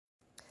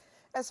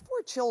As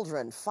 4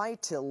 children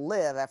fight to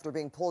live after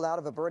being pulled out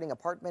of a burning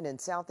apartment in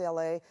South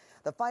LA,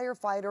 the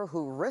firefighter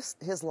who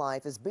risked his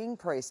life is being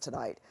praised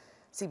tonight.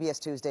 CBS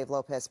 2's Dave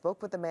Lopez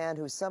spoke with the man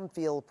who some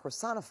feel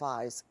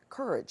personifies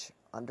courage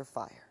under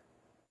fire.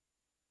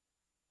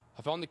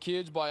 I found the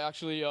kids by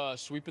actually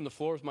sweeping the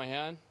floor with my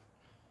hand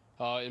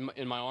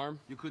in my arm.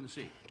 You couldn't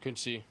see? Couldn't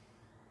see.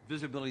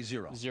 Visibility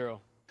zero? Zero.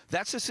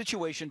 That's the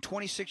situation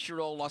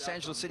 26-year-old Los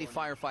Angeles City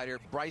firefighter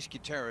Bryce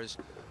Gutierrez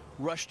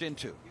rushed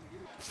into.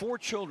 4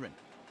 children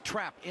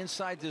trapped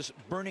inside this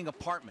burning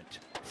apartment.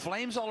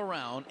 Flames all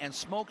around and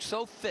smoke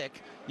so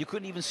thick you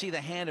couldn't even see the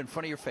hand in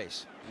front of your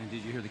face. And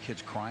did you hear the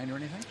kids crying or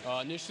anything?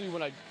 Initially,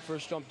 when I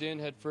first jumped in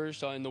head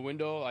first in the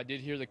window, I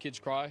did hear the kids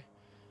cry.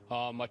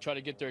 I tried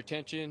to get their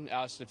attention,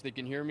 asked if they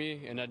can hear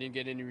me, and I didn't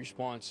get any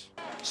response.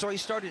 So he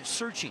started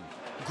searching,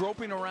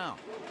 groping around,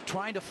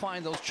 trying to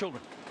find those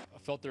children. I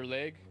felt their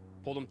leg,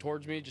 pulled them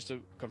towards me just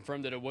to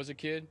confirm that it was a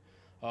kid.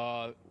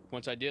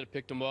 Once I did, I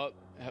picked him up,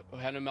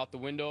 had him out the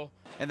window.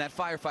 And that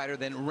firefighter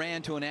then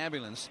ran to an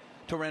ambulance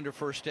to render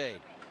first aid.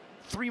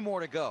 3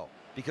 more to go,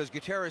 because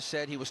Gutierrez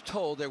said he was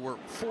told there were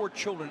 4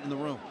 children in the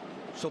room.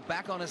 So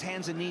back on his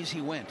hands and knees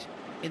he went,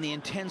 in the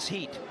intense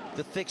heat,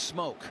 the thick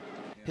smoke,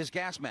 his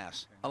gas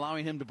mask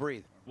allowing him to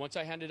breathe. Once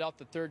I handed out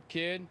the 3rd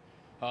kid,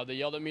 they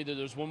yelled at me that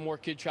there's 1 more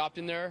kid trapped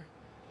in there.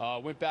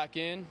 Went back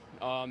in,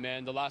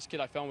 and the last kid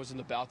I found was in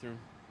the bathroom.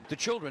 The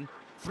children,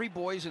 3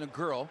 boys and a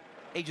girl,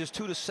 ages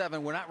 2 to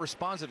 7, were not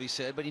responsive, he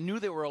said, but he knew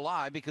they were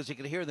alive because he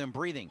could hear them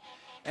breathing.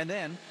 And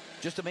then,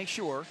 just to make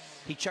sure,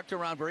 he checked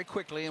around very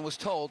quickly and was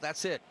told,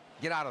 that's it,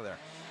 get out of there.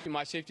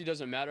 My safety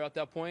doesn't matter at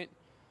that point.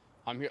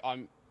 I'm here.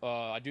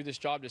 I do this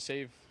job to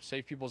save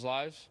people's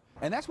lives.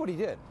 And that's what he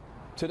did.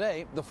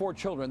 Today, the 4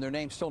 children, their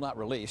names still not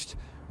released,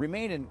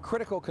 remain in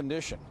critical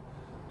condition,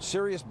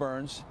 serious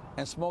burns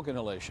and smoke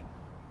inhalation,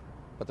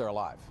 but they're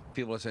alive.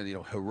 People are saying, you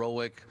know,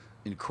 heroic,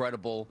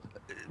 incredible,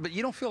 but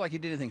you don't feel like you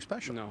did anything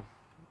special. No,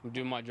 I'm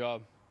doing my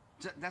job.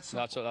 That's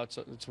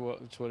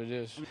what it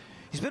is.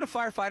 He's been a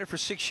firefighter for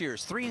 6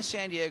 years, 3 in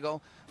San Diego,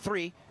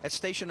 3 at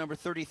station number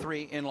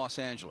 33 in Los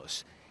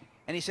Angeles.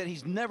 And he said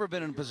he's never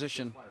been in a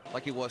position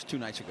like he was 2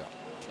 nights ago.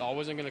 I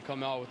wasn't going to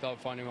come out without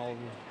finding all of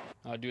them.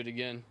 I'll do it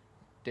again,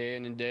 day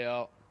in and day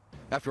out.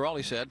 After all,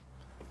 he said,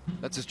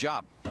 that's his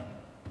job.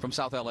 From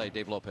South LA,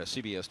 Dave Lopez,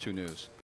 CBS 2 News.